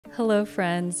Hello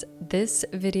friends, this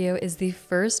video is the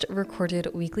first recorded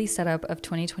weekly setup of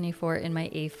 2024 in my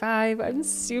A5. I'm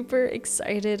super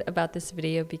excited about this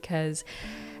video because,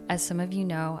 as some of you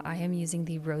know, I am using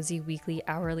the Rosie Weekly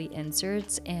Hourly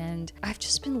Inserts, and I've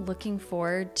just been looking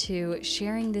forward to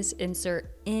sharing this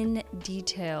insert in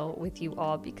detail with you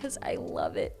all because I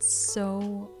love it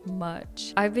so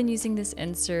much. I've been using this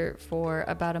insert for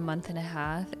about a month and a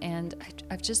half, and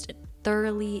I've just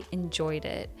thoroughly enjoyed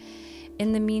it.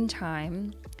 In the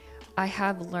meantime, I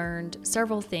have learned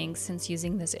several things since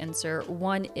using this insert.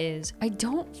 One is I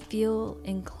don't feel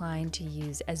inclined to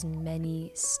use as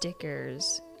many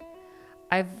stickers.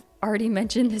 I've already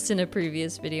mentioned this in a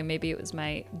previous video. Maybe it was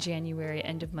my January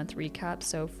end of month recap,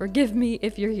 so forgive me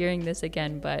if you're hearing this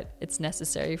again, but it's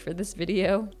necessary for this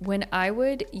video. When I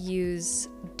would use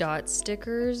dot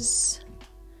stickers,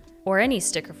 or any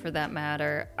sticker for that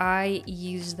matter, I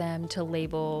use them to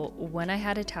label when I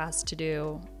had a task to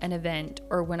do, an event,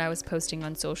 or when I was posting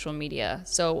on social media.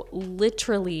 So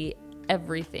literally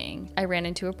everything. I ran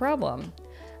into a problem.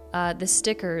 The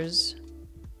stickers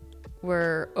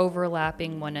were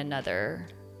overlapping one another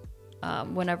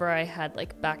whenever I had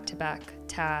like back-to-back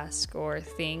tasks or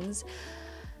things.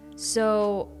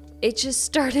 So it just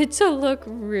started to look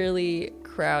really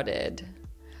crowded.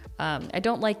 I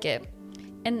don't like it.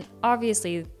 And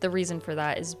obviously the reason for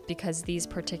that is because these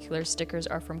particular stickers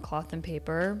are from cloth and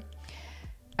paper.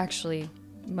 Actually,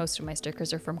 most of my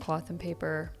stickers are from cloth and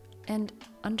paper. And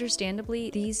understandably,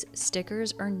 these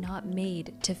stickers are not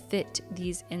made to fit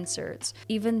these inserts.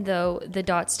 Even though the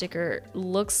dot sticker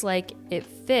looks like it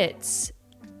fits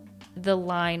the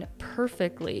line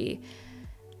perfectly,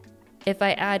 if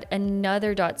I add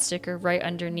another dot sticker right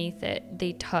underneath it,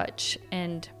 they touch.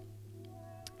 And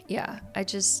yeah, I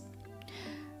just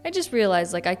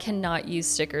realized like I cannot use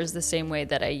stickers the same way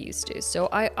that I used to. So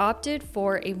I opted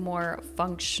for a more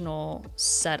functional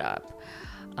setup.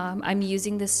 I'm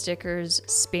using the stickers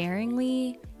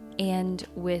sparingly and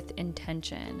with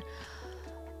intention.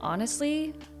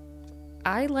 Honestly,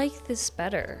 I like this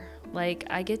better. Like,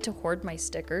 I get to hoard my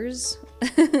stickers.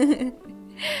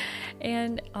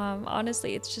 And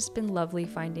honestly, it's just been lovely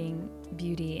finding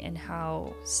beauty in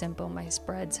how simple my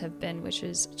spreads have been, which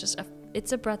is just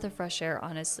it's a breath of fresh air,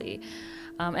 honestly.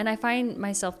 And I find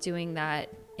myself doing that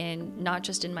in not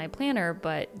just in my planner,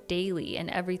 but daily in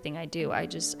everything I do. I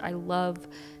love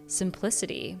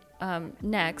simplicity.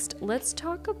 Next, let's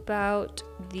talk about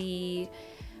the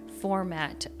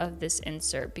format of this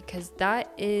insert, because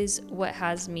that is what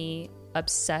has me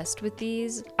obsessed with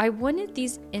these. I wanted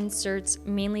these inserts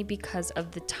mainly because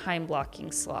of the time blocking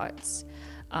slots.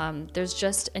 There's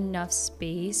just enough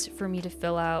space for me to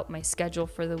fill out my schedule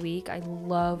for the week. I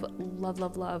love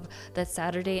that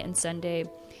Saturday and Sunday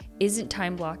isn't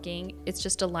time blocking. It's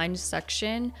just a lined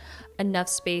section, enough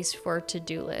space for a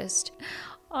to-do list.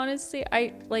 Honestly,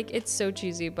 it's so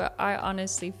cheesy, but I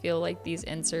honestly feel like these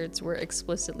inserts were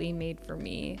explicitly made for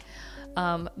me.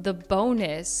 The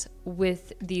bonus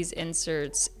with these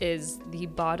inserts is the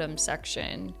bottom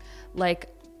section. Like,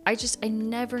 I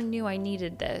never knew I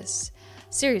needed this.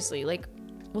 Seriously, like,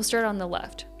 we'll start on the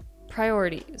left.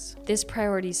 Priorities. This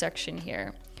priority section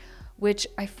here, which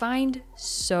I find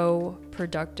so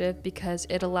productive because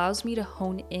it allows me to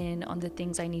hone in on the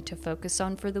things I need to focus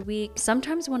on for the week.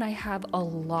 Sometimes when I have a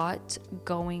lot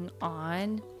going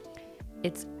on,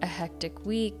 it's a hectic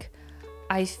week,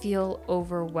 I feel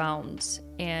overwhelmed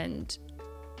and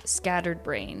scattered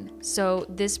brain. So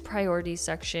this priority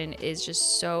section is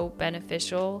just so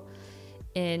beneficial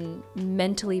in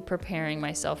mentally preparing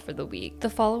myself for the week. The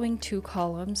following two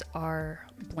columns are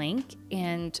blank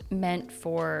and meant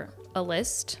for a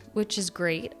list, which is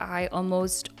great. I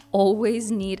almost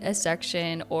always need a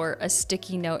section or a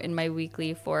sticky note in my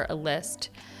weekly for a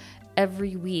list.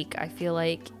 Every week, I feel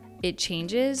like it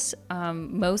changes.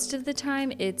 Most of the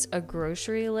time, it's a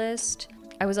grocery list.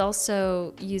 I was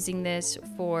also using this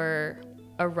for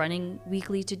a running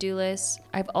weekly to-do list.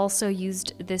 I've also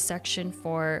used this section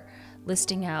for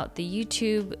listing out the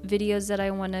YouTube videos that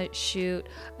I want to shoot,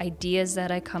 ideas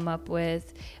that I come up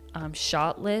with,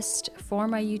 shot list for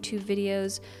my YouTube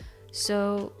videos.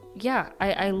 So yeah,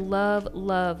 I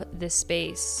love this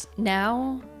space.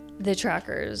 Now, the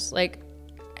trackers. Like,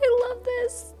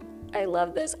 I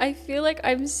love this. I feel like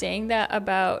I'm saying that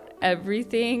about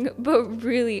everything, but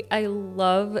really, I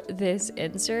love this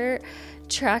insert.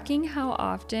 Tracking how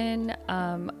often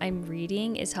I'm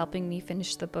reading is helping me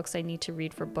finish the books I need to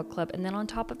read for book club. And then on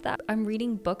top of that, I'm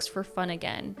reading books for fun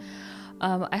again.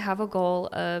 I have a goal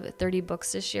of 30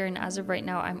 books this year, and as of right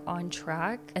now, I'm on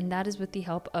track, and that is with the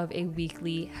help of a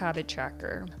weekly habit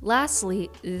tracker. Lastly,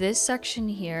 this section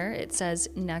here, it says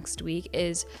next week,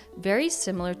 is very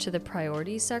similar to the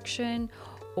priority section,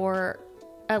 or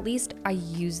at least I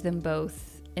use them both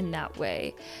in that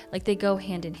way. Like they go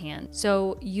hand in hand.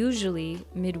 So usually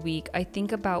midweek, I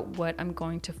think about what I'm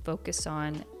going to focus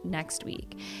on next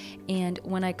week. And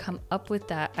when I come up with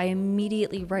that, I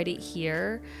immediately write it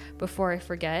here before I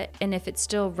forget. And if it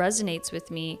still resonates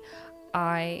with me,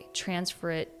 I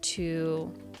transfer it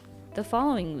to the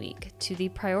following week, to the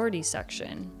priority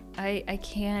section. I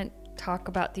can't talk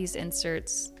about these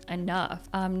inserts enough.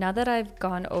 Now that I've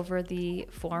gone over the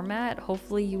format,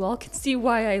 hopefully you all can see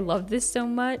why I love this so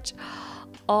much.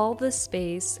 All the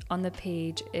space on the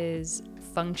page is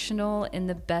functional in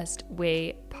the best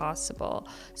way possible.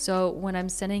 So when I'm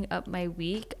setting up my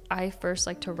week, I first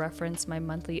like to reference my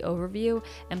monthly overview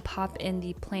and pop in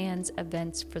the plans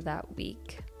events for that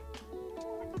week.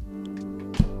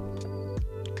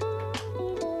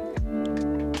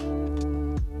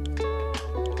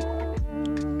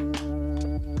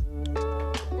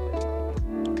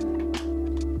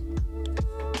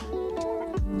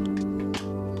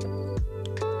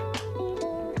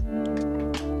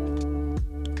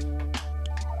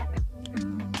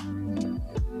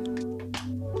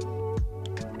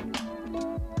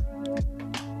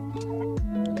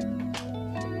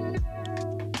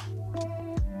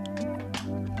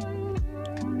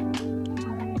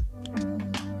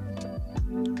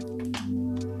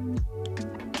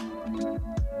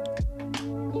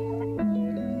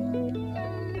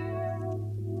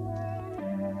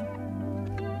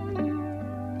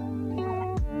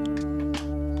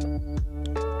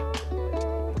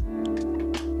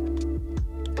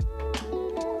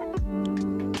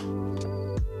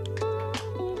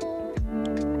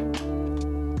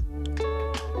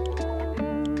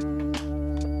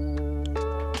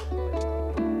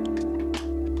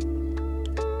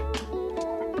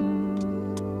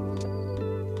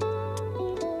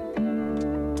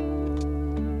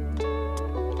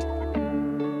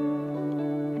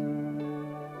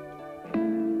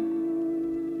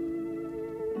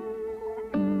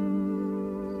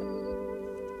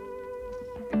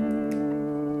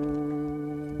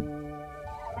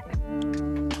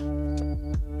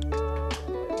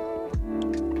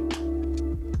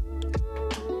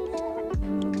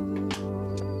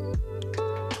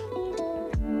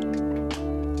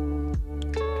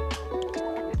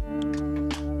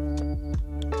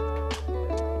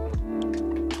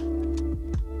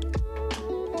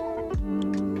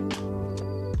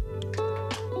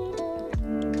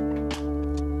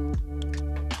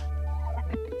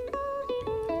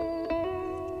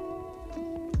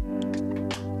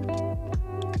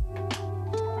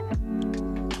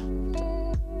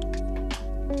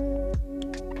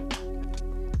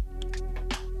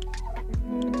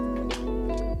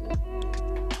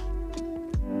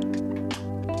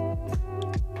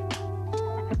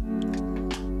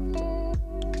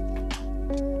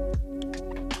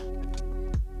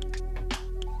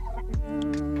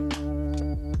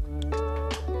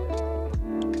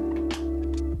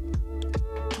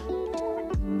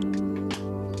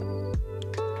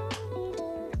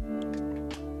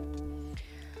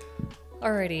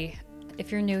 Alrighty,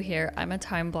 if you're new here, I'm a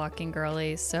time blocking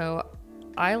girly, so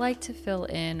I like to fill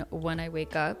in when I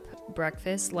wake up,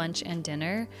 breakfast, lunch, and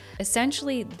dinner.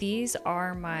 Essentially, these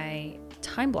are my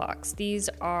time blocks. There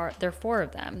are 4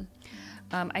 of them.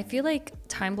 I feel like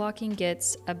time blocking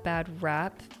gets a bad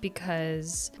rap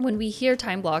because when we hear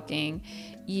time blocking,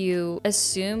 you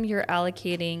assume you're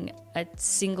allocating a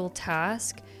single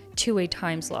task to a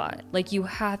time slot. Like you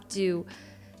have to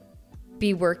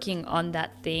be working on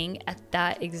that thing at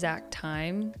that exact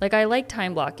time. Like I like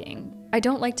time blocking. I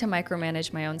don't like to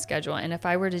micromanage my own schedule, and if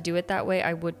I were to do it that way,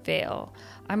 I would fail.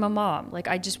 I'm a mom. Like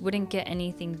I just wouldn't get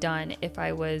anything done if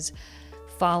I was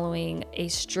following a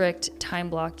strict time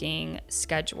blocking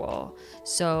schedule.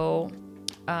 So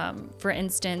for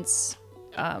instance,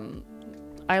 I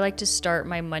like to start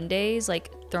my Mondays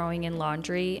like throwing in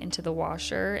laundry into the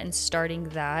washer and starting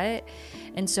that.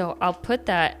 And so I'll put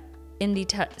that in the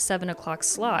 7 o'clock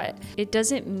slot. It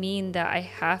doesn't mean that I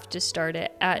have to start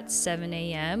it at 7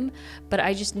 a.m., but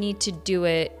I just need to do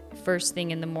it first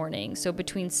thing in the morning. So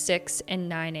between 6 and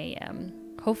 9 a.m.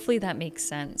 Hopefully that makes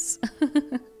sense.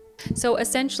 So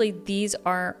essentially these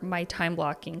are my time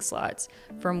blocking slots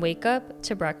from wake up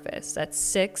to breakfast. That's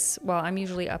 6, well, I'm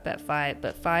usually up at 5,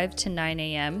 but 5 to 9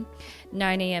 a.m.,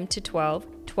 9 a.m. to 12,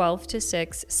 12 to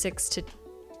 6, 6 to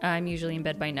I'm usually in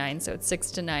bed by 9, so it's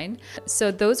 6 to 9.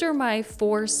 So those are my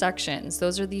 4 sections.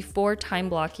 Those are the 4 time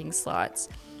blocking slots.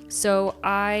 So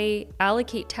I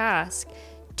allocate tasks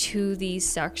to these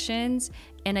sections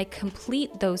and I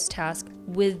complete those tasks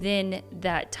within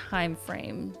that time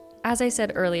frame. As I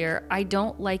said earlier, I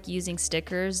don't like using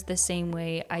stickers the same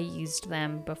way I used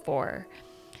them before.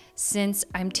 Since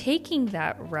I'm taking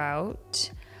that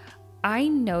route, I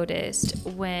noticed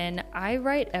when I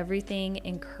write everything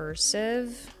in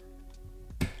cursive,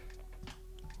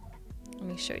 let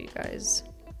me show you guys.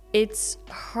 It's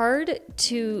hard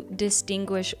to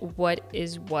distinguish what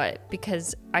is what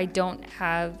because I don't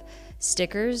have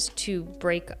stickers to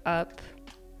break up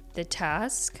the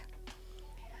task.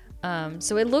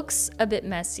 So it looks a bit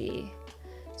messy.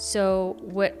 So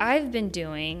what I've been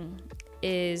doing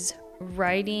is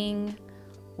writing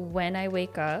when I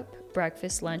wake up,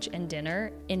 breakfast, lunch, and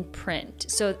dinner in print.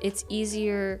 So it's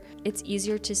easier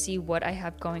to see what I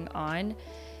have going on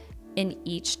in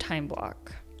each time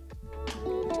block.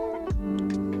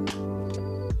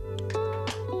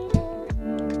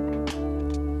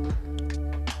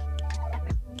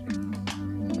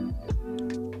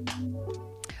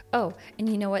 Oh, and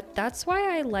you know what? That's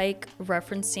why I like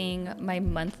referencing my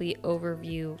monthly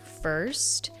overview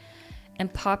first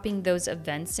and popping those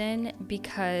events in,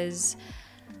 because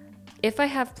if I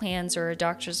have plans or a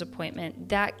doctor's appointment,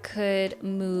 that could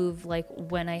move like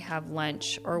when I have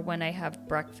lunch or when I have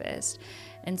breakfast.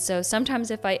 And so sometimes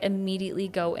if I immediately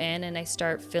go in and I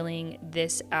start filling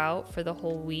this out for the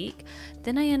whole week,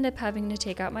 then I end up having to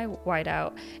take out my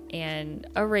whiteout and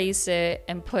erase it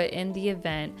and put in the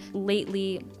event.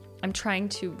 Lately, I'm trying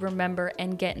to remember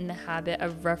and get in the habit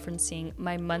of referencing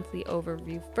my monthly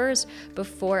overview first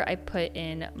before I put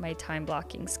in my time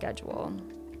blocking schedule.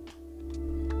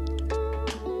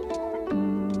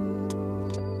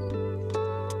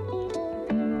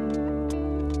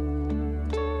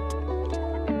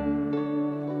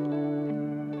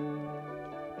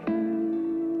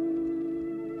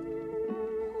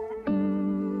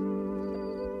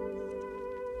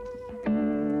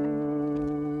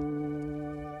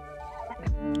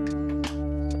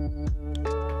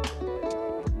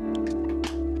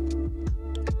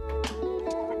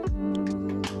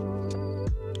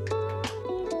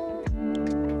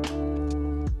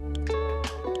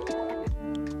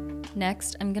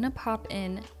 Next, I'm gonna pop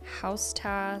in house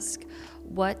task,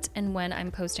 what and when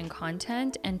I'm posting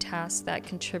content, and tasks that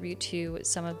contribute to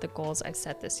some of the goals I've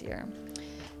set this year.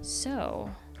 So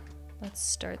let's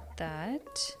start that.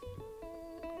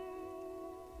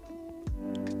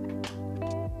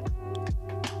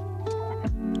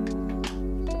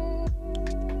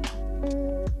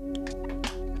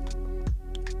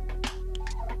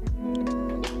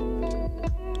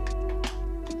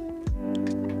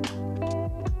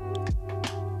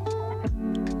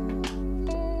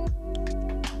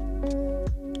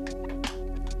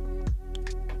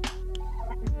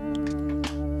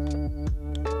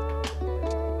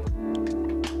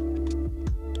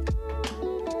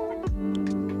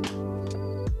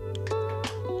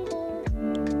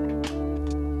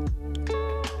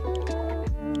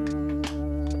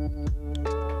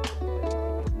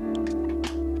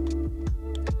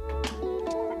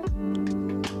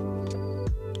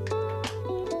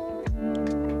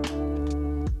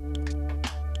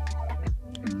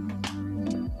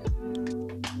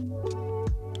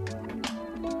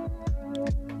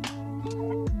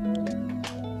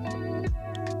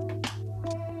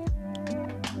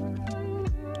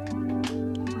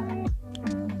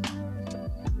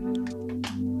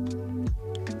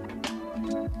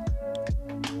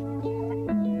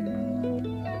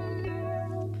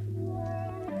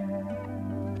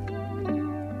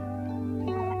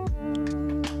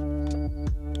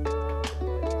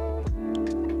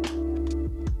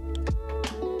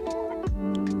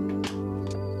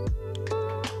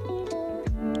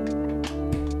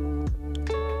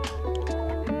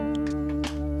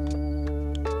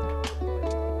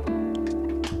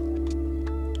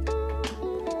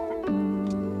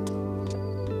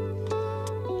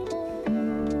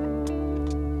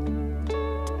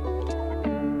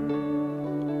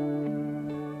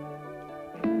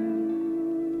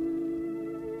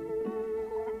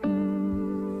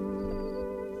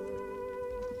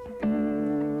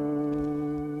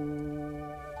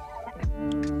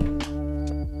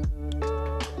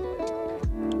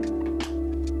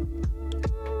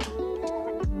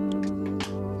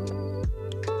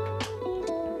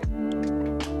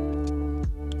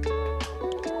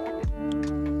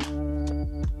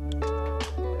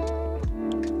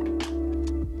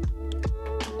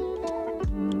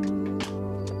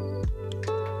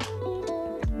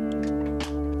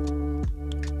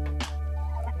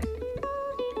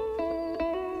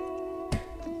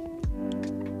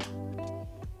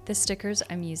 The stickers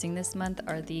I'm using this month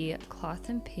are the Cloth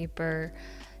and Paper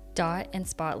dot and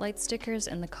spotlight stickers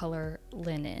in the color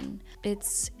Linen.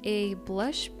 It's a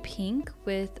blush pink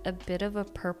with a bit of a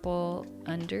purple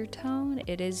undertone.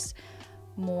 It is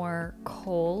more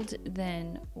cold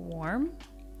than warm.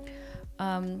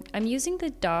 I'm using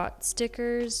the dot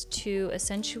stickers to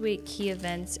accentuate key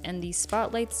events and the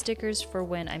spotlight stickers for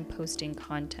when I'm posting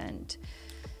content.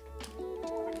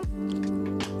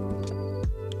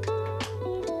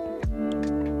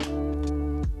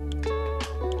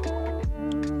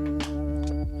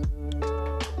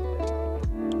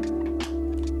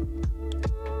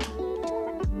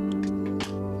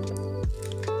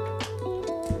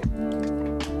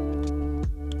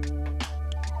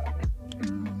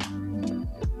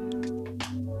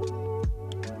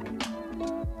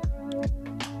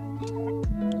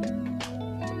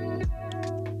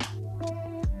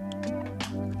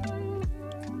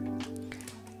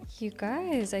 You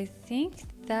guys, I think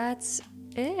that's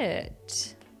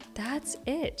it.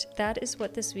 That is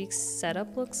what this week's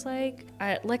setup looks like.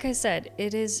 Like I said,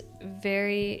 it is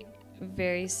very,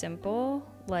 very simple.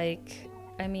 Like,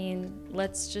 I mean,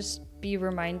 let's just be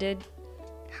reminded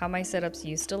how my setups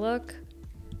used to look,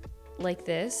 like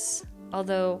this.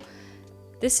 Although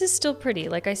this is still pretty,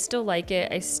 like I still like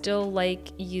it. I still like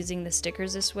using the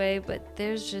stickers this way, but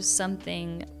there's just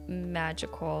something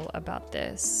magical about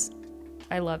this.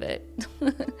 I love it.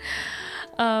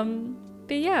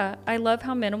 But yeah, I love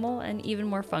how minimal and even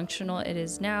more functional it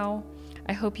is now.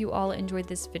 I hope you all enjoyed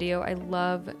this video. I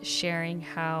love sharing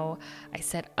how I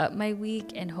set up my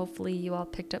week, and hopefully you all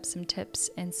picked up some tips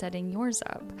in setting yours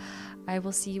up. I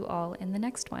will see you all in the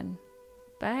next one.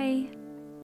 Bye.